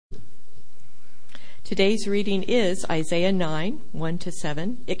Today's reading is Isaiah 9,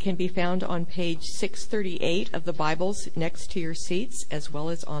 1-7. It can be found on page 638 of the Bibles next to your seats, as well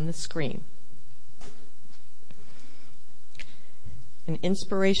as on the screen. An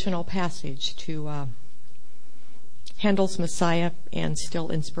inspirational passage to Handel's Messiah, and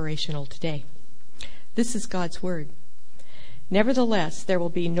still inspirational today. This is God's word. Nevertheless, there will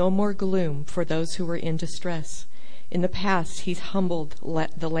be no more gloom for those who are in distress. In the past, he's humbled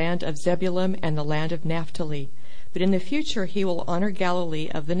the land of Zebulun and the land of Naphtali. But in the future, he will honor Galilee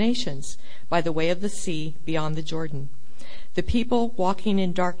of the nations by the way of the sea beyond the Jordan. The people walking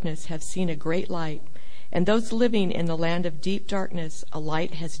in darkness have seen a great light, and those living in the land of deep darkness, a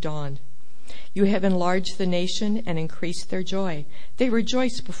light has dawned. You have enlarged the nation and increased their joy. They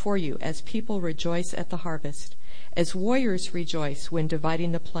rejoice before you as people rejoice at the harvest, as warriors rejoice when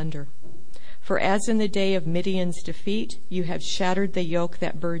dividing the plunder. For as in the day of Midian's defeat, you have shattered the yoke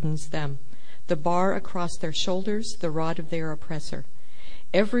that burdens them, the bar across their shoulders, the rod of their oppressor.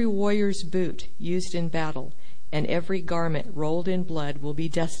 Every warrior's boot used in battle, and every garment rolled in blood will be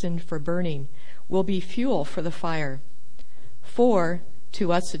destined for burning, will be fuel for the fire. For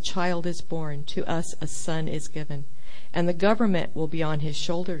to us a child is born, to us a son is given, and the government will be on his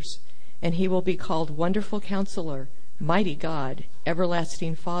shoulders, and he will be called Wonderful Counselor, Mighty God,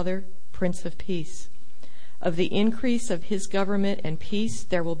 Everlasting Father, Prince of Peace. Of the increase of his government and peace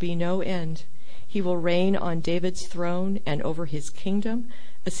there will be no end. He will reign on David's throne and over his kingdom,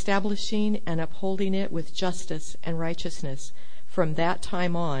 establishing and upholding it with justice and righteousness from that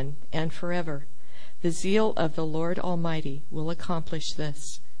time on and forever. The zeal of the Lord Almighty will accomplish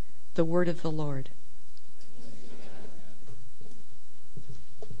this. The word of the Lord.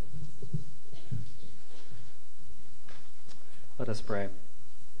 Let us pray.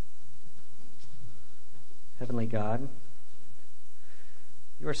 Heavenly God,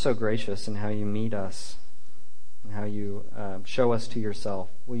 you are so gracious in how you meet us and how you show us to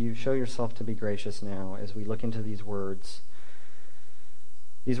yourself. Will you show yourself to be gracious now as we look into these words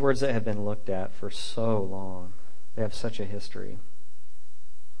that have been looked at for so long? They have such a history.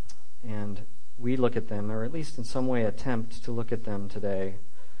 And we look at them, or at least in some way attempt to look at them today,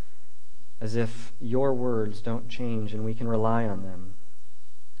 as if your words don't change and we can rely on them.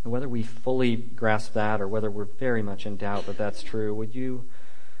 And whether we fully grasp that or whether we're very much in doubt that that's true, would you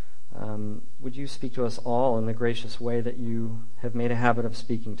speak to us all in the gracious way that you have made a habit of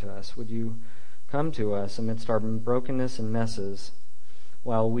speaking to us? Would you come to us amidst our brokenness and messes?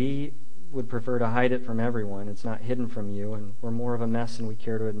 While we would prefer to hide it from everyone, it's not hidden from you, and we're more of a mess than we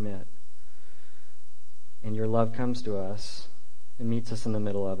care to admit. And your love comes to us and meets us in the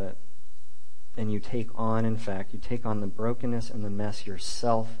middle of it. And you take on the brokenness and the mess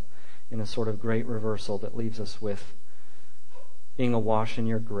yourself in a sort of great reversal that leaves us with being awash in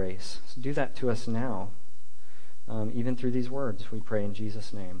your grace. So do that to us now, even through these words, we pray in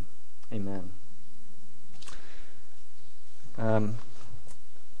Jesus' name. Amen.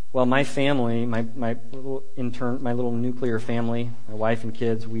 Well, my family, my little nuclear family, my wife and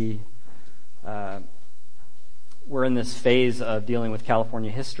kids, we're in this phase of dealing with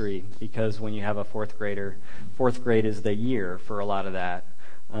California history, because when you have a fourth grader, fourth grade is the year for a lot of that.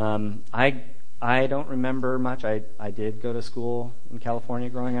 I don't remember much. I did go to school in California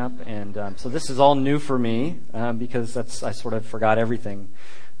growing up, and so this is all new for me, because I sort of forgot everything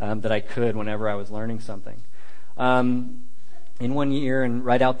that I could whenever I was learning something. In one year and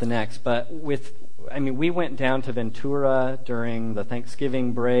right out the next. But we went down to Ventura during the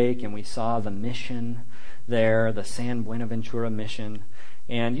Thanksgiving break, and we saw the mission there, the San Buenaventura mission,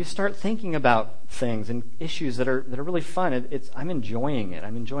 and you start thinking about things and issues that are really fun. I'm enjoying it.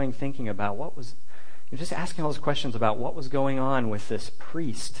 I'm enjoying thinking about you're just asking all those questions about what was going on with this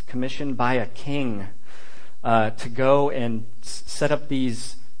priest commissioned by a king to go and set up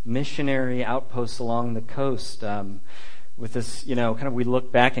these missionary outposts along the coast. With this, we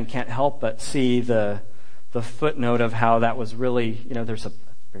look back and can't help but see the footnote of how that was really, there's a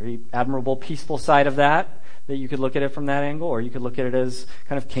very admirable, peaceful side of that you could look at it from that angle, or you could look at it as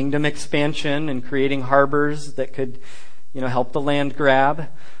kind of kingdom expansion and creating harbors that could, help the land grab,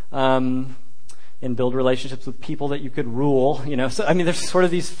 and build relationships with people that you could rule, So, there's sort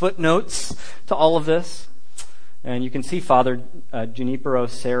of these footnotes to all of this. And you can see Father Junipero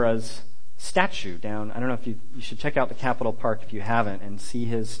Serra's statue down. I don't know if you should check out the Capitol Park if you haven't, and see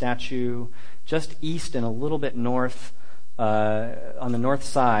his statue just east and a little bit north, on the north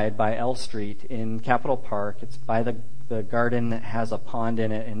side by L Street in Capitol Park. It's by the garden that has a pond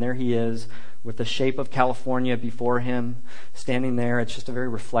in it, and there he is with the shape of California before him, standing there. It's just a very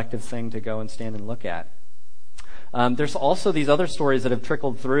reflective thing to go and stand and look at. There's also these other stories that have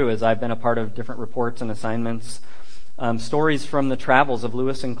trickled through as I've been a part of different reports and assignments. Stories from the travels of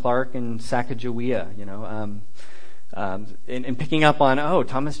Lewis and Clark in Sacagawea, and picking up on,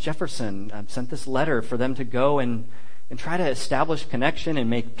 Thomas Jefferson sent this letter for them to go and try to establish connection and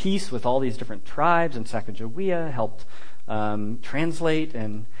make peace with all these different tribes, and Sacagawea helped translate,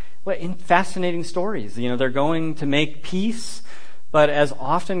 and fascinating stories. They're going to make peace, but as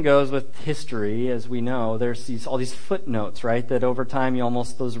often goes with history, as we know, there's all these footnotes, right, that over time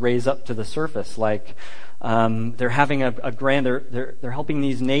those raise up to the surface, like they're having they're helping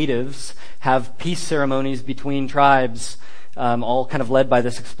these natives have peace ceremonies between tribes, all kind of led by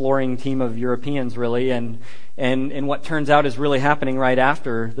this exploring team of Europeans, really, and what turns out is really happening right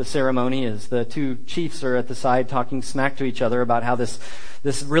after the ceremony is the two chiefs are at the side talking smack to each other about how this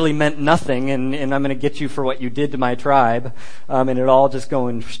really meant nothing, and I'm going to get you for what you did to my tribe, and it all just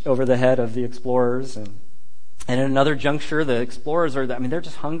going over the head of the explorers. And at another juncture, the explorers they're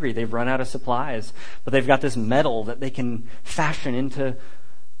just hungry. They've run out of supplies, but they've got this metal that they can fashion into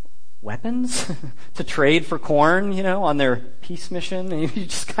weapons to trade for corn, on their peace mission. And you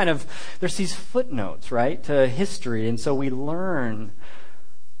just there's these footnotes, right, to history. And so we learn,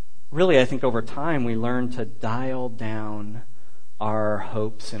 really, I think over time, we learn to dial down our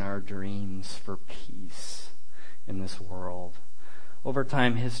hopes and our dreams for peace in this world. Over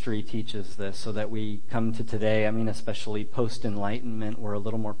time, history teaches this so that we come to today, especially post-Enlightenment, we're a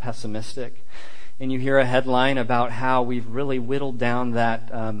little more pessimistic. And you hear a headline about how we've really whittled down that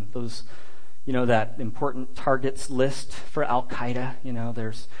that important targets list for Al Qaeda.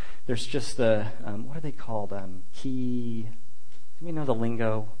 There's just the what are they called? Key. The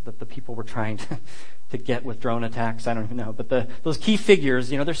lingo that the people were trying to get with drone attacks. I don't even know, but those key figures.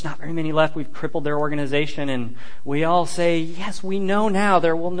 There's not very many left. We've crippled their organization, and we all say, yes, we know now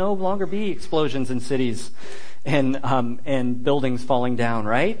there will no longer be explosions in cities and buildings falling down.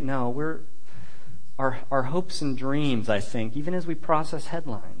 Right? No, Our hopes and dreams, I think, even as we process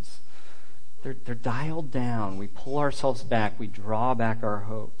headlines, they're dialed down. We pull ourselves back. We draw back our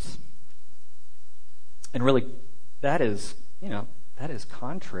hopes. And really, that is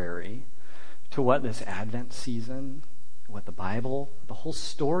contrary to what this Advent season, what the Bible, the whole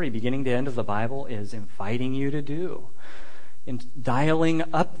story beginning to end of the Bible is inviting you to do. In dialing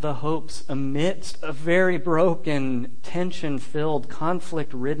up the hopes amidst a very broken, tension-filled,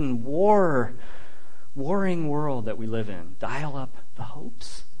 conflict-ridden, warring world that we live in. Dial up the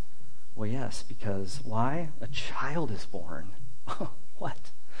hopes? Well, yes, because why? A child is born.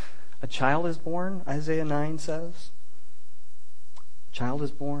 What? A child is born, Isaiah 9 says. A child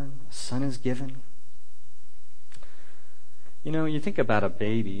is born, a son is given. You think about a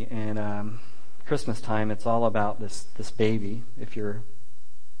baby, and Christmas time, it's all about this baby. If you're,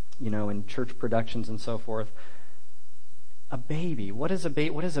 in church productions and so forth. A baby. What is a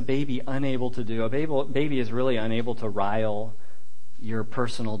baby unable to do? A baby is really unable to rile your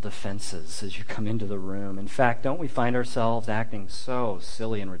personal defenses as you come into the room. In fact, don't we find ourselves acting so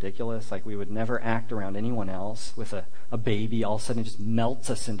silly and ridiculous, like we would never act around anyone else with a baby? All of a sudden it just melts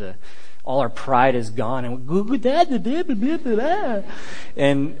us into, all our pride is gone, and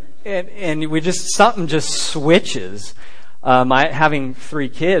we just, something just switches. Having 3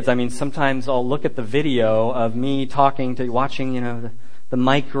 kids, sometimes I'll look at the video of me watching, the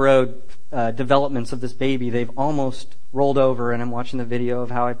micro developments of this baby. They've almost rolled over, and I'm watching the video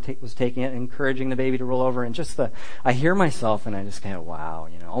of how I was taking it, encouraging the baby to roll over, and I hear myself, and I just kind of, wow,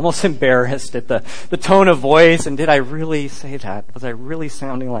 almost embarrassed at the tone of voice, and did I really say that? Was I really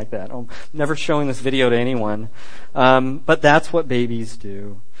sounding like that? I'm never showing this video to anyone. But that's what babies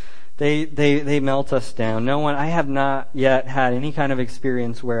do. They melt us down. I have not yet had any kind of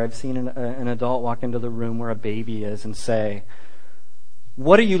experience where I've seen an adult walk into the room where a baby is and say,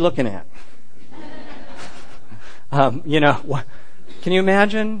 "What are you looking at?" Can you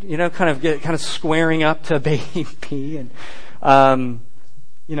imagine? Kind of squaring up to a baby, and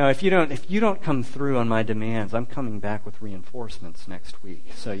if you don't come through on my demands, I'm coming back with reinforcements next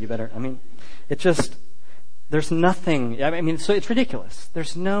week. So you better. It just. There's nothing, so it's ridiculous.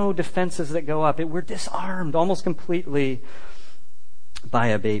 There's no defenses that go up. We're disarmed almost completely by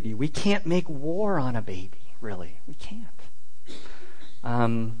a baby. We can't make war on a baby, really. We can't.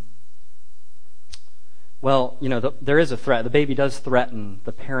 There is a threat. The baby does threaten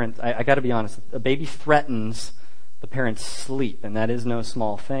the parent. I got to be honest. The baby threatens the parent's sleep, and that is no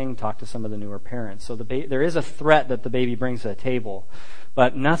small thing. Talk to some of the newer parents. So there is a threat that the baby brings to the table,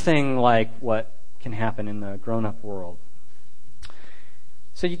 but nothing like what can happen in the grown-up world.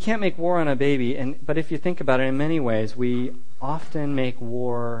 So you can't make war on a baby, but if you think about it, in many ways, we often make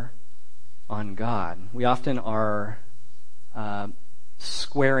war on God. We often are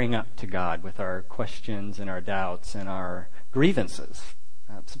squaring up to God with our questions and our doubts and our grievances.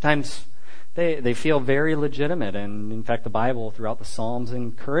 Sometimes they feel very legitimate, and in fact the Bible throughout the Psalms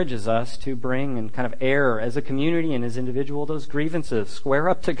encourages us to bring and kind of air as a community and as individual those grievances, square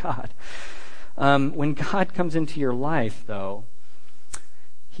up to God. When God comes into your life, though,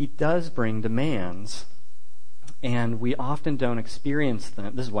 He does bring demands, and we often don't experience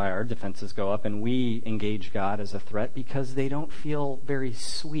them. This is why our defenses go up and we engage God as a threat, because they don't feel very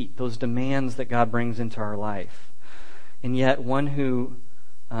sweet, those demands that God brings into our life. And yet one who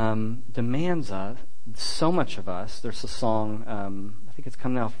demands so much of us. There's a song, I think it's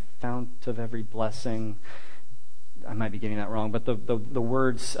Come Thou Fount of Every Blessing. I might be getting that wrong, but the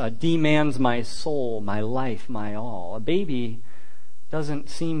words, demands my soul, my life, my all. A baby doesn't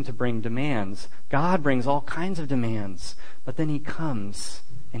seem to bring demands. God brings all kinds of demands, but then He comes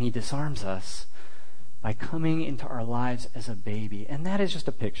and He disarms us by coming into our lives as a baby. And that is just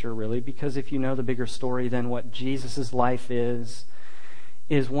a picture, really, because if you know the bigger story, then what Jesus' life is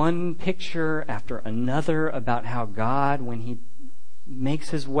one picture after another about how God, when He makes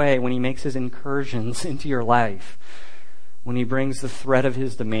His way, when He makes His incursions into your life, when He brings the threat of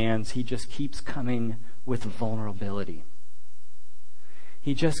His demands, He just keeps coming with vulnerability.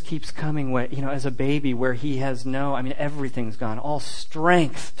 He just keeps coming with, as a baby where He has everything's gone. All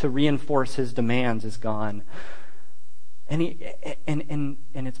strength to reinforce His demands is gone. And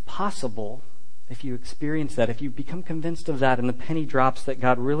it's possible, if you experience that, if you become convinced of that and the penny drops that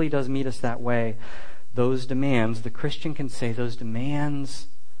God really does meet us that way, those demands, the Christian can say, those demands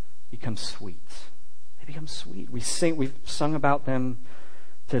become sweet. They become sweet. We've sung about them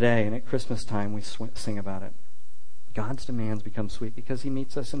today, and at Christmas time we sing about it. God's demands become sweet because He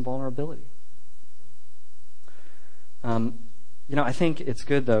meets us in vulnerability. I think it's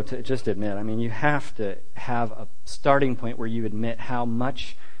good, though, to just admit, you have to have a starting point where you admit how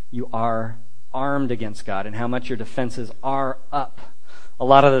much you are armed against God and how much your defenses are up. A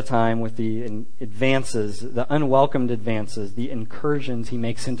lot of the time with the advances, the unwelcomed advances, the incursions He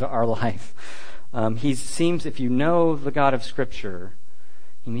makes into our life. He seems, if you know the God of Scripture,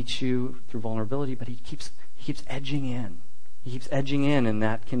 He meets you through vulnerability, but He keeps edging in. He keeps edging in, and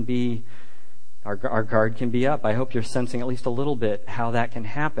that can be, our guard can be up. I hope you're sensing at least a little bit how that can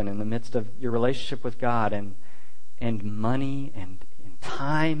happen in the midst of your relationship with God and money and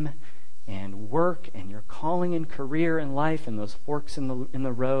time and work and your calling and career in life and those forks in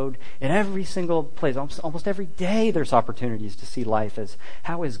the road. In every single place, almost every day, there's opportunities to see life as,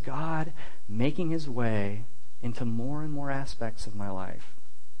 how is God making His way into more and more aspects of my life?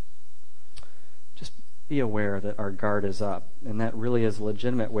 Just be aware that our guard is up, and that really is a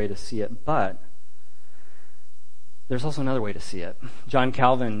legitimate way to see it. But there's also another way to see it. John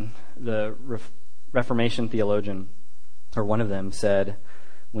Calvin, the Reformation theologian, or one of them, said,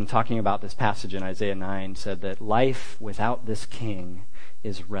 when talking about this passage in Isaiah 9, said that life without this king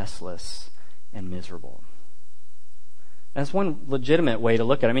is restless and miserable. That's one legitimate way to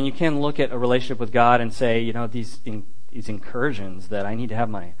look at it. You can look at a relationship with God and say, these incursions that I need to have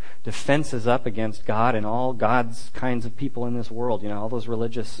my defenses up against God and all God's kinds of people in this world, all those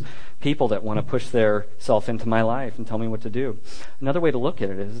religious people that want to push their self into my life and tell me what to do. Another way to look at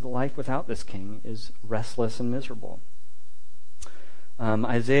it is that life without this king is restless and miserable.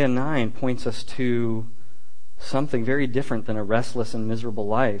 Isaiah 9 points us to something very different than a restless and miserable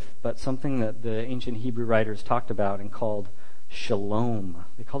life, but something that the ancient Hebrew writers talked about and called shalom.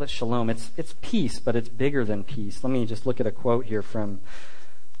 They called it shalom. It's peace, but it's bigger than peace. Let me just look at a quote here from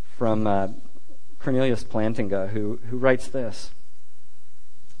Cornelius Plantinga, who writes this: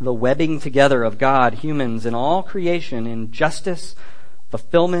 "The webbing together of God, humans, and all creation in justice,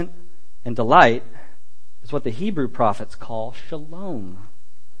 fulfillment, and delight is what the Hebrew prophets call shalom.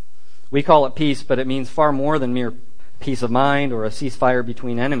 We call it peace, but it means far more than mere peace of mind or a ceasefire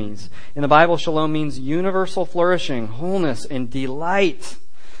between enemies. In the Bible, shalom means universal flourishing, wholeness, and delight,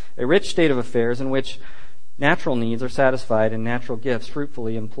 a rich state of affairs in which natural needs are satisfied and natural gifts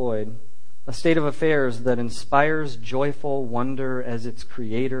fruitfully employed. A state of affairs that inspires joyful wonder as its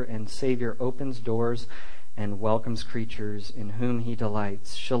Creator and Savior opens doors and welcomes creatures in whom He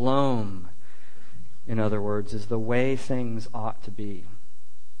delights. Shalom, in other words, is the way things ought to be."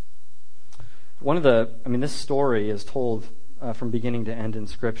 This story is told from beginning to end in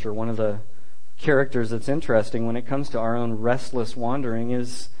Scripture. One of the characters that's interesting when it comes to our own restless wandering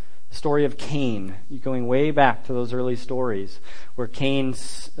is the story of Cain. You're going way back to those early stories where Cain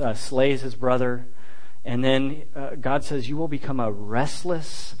slays his brother, and then God says, "You will become a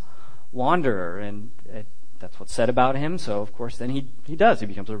restless wanderer." And That's what's said about him. So, of course, then he does. He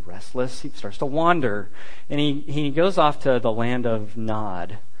becomes restless. He starts to wander. And he goes off to the land of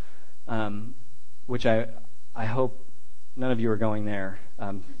Nod, which I hope none of you are going there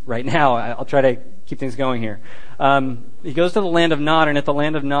right now. I'll try to keep things going here. He goes to the land of Nod, and at the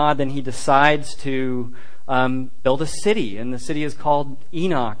land of Nod, then he decides to build a city, and the city is called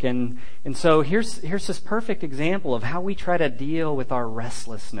Enoch. And so here's this perfect example of how we try to deal with our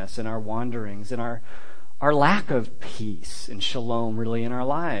restlessness and our wanderings and our lack of peace and shalom really in our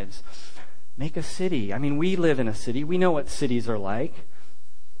lives. Make a city. I mean, we live in a city. We know what cities are like.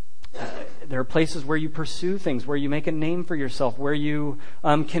 There are places where you pursue things, where you make a name for yourself, where you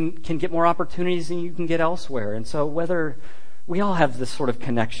can get more opportunities than you can get elsewhere. And so whether we all have this sort of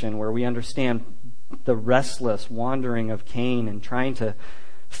connection where we understand the restless wandering of Cain and trying to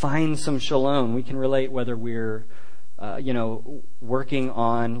find some shalom, we can relate whether we're working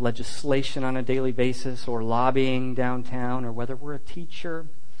on legislation on a daily basis or lobbying downtown, or whether we're a teacher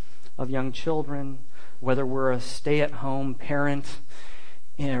of young children, whether we're a stay-at-home parent,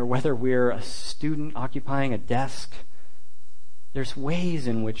 or whether we're a student occupying a desk. There's ways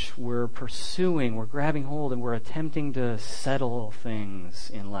in which we're pursuing, we're grabbing hold, and we're attempting to settle things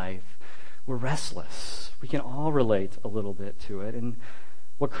in life. We're restless. We can all relate a little bit to it. And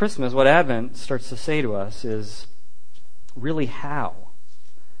what Advent starts to say to us is really how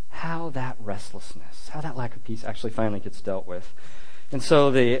that restlessness, how that lack of peace actually finally gets dealt with. And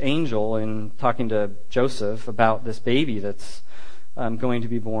so the angel, in talking to Joseph about this baby that's going to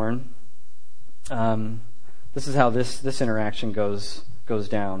be born, this is how this interaction goes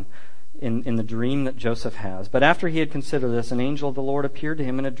down in the dream that Joseph has. But after he had considered this, an angel of the Lord appeared to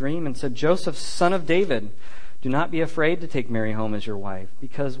him in a dream and said, "Joseph, son of David, do not be afraid to take Mary home as your wife,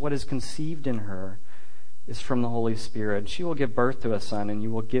 because what is conceived in her is from the Holy Spirit. She will give birth to a son, and you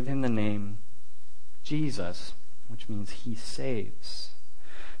will give him the name Jesus," which means he saves,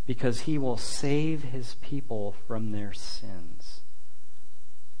 "because he will save his people from their sins."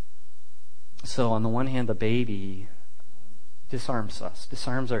 So on the one hand, the baby disarms us,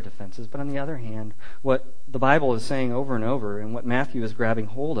 disarms our defenses. But on the other hand, what the Bible is saying over and over, and what Matthew is grabbing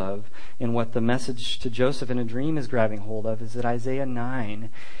hold of, and what the message to Joseph in a dream is grabbing hold of, is that Isaiah 9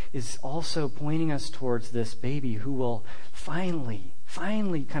 is also pointing us towards this baby who will finally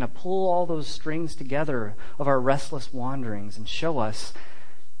kind of pull all those strings together of our restless wanderings and show us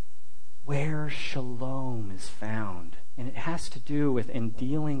where shalom is found. And it has to do with in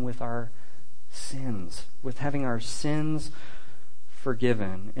dealing with our sins, with having our sins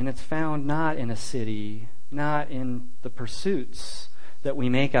forgiven. And it's found not in a city, not in the pursuits that we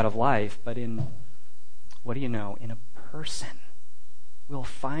make out of life, but in, in a person. We'll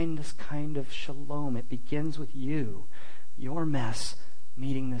find this kind of shalom. It begins with you, your mess,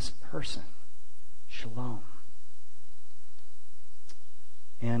 meeting this person. Shalom.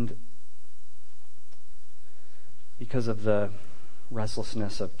 And because of the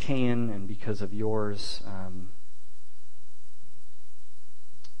restlessness of Cain and because of yours,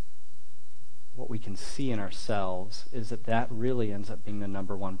 what we can see in ourselves is that really ends up being the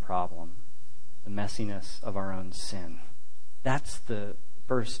number one problem, the messiness of our own sin. That's the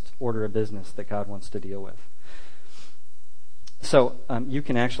first order of business that God wants to deal with. So you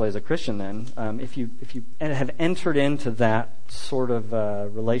can actually, as a Christian then, if you have entered into that sort of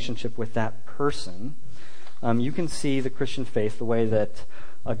relationship with that person, you can see the Christian faith the way that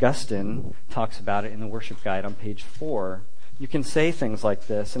Augustine talks about it in the worship guide on page 4. You can say things like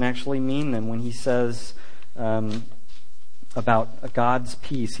this and actually mean them when he says about God's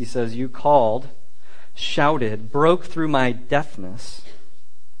peace. He says, "You called, shouted, broke through my deafness.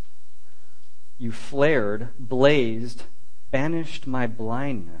 You flared, blazed, banished my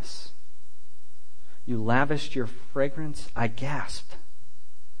blindness. You lavished your fragrance, I gasped,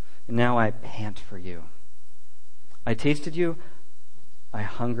 and now I pant for you. I tasted you, I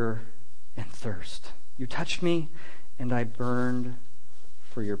hunger and thirst. You touched me, and I burned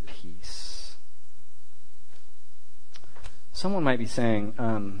for your peace." Someone might be saying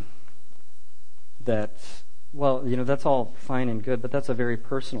that, that's all fine and good, but that's a very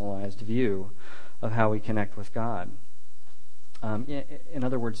personalized view of how we connect with God. In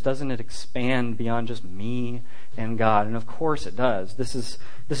other words, doesn't it expand beyond just me and God? And of course it does. This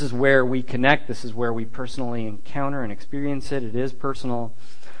is where we connect. This is where we personally encounter and experience it. It is personal.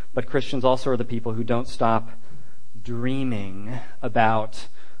 But Christians also are the people who don't stop dreaming about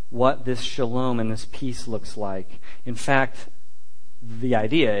what this shalom and this peace looks like. In fact, the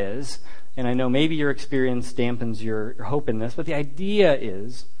idea is, and I know maybe your experience dampens your hope in this, but the idea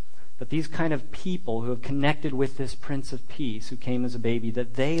is That these kind of people who have connected with this Prince of Peace who came as a baby,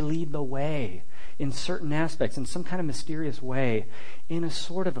 that they lead the way in certain aspects, in some kind of mysterious way, in a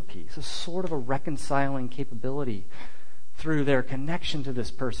sort of a peace, a sort of a reconciling capability through their connection to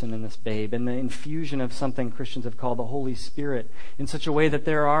this person and this babe, and the infusion of something Christians have called the Holy Spirit, in such a way that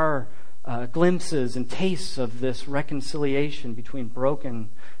there are glimpses and tastes of this reconciliation between broken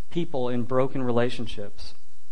people in broken relationships.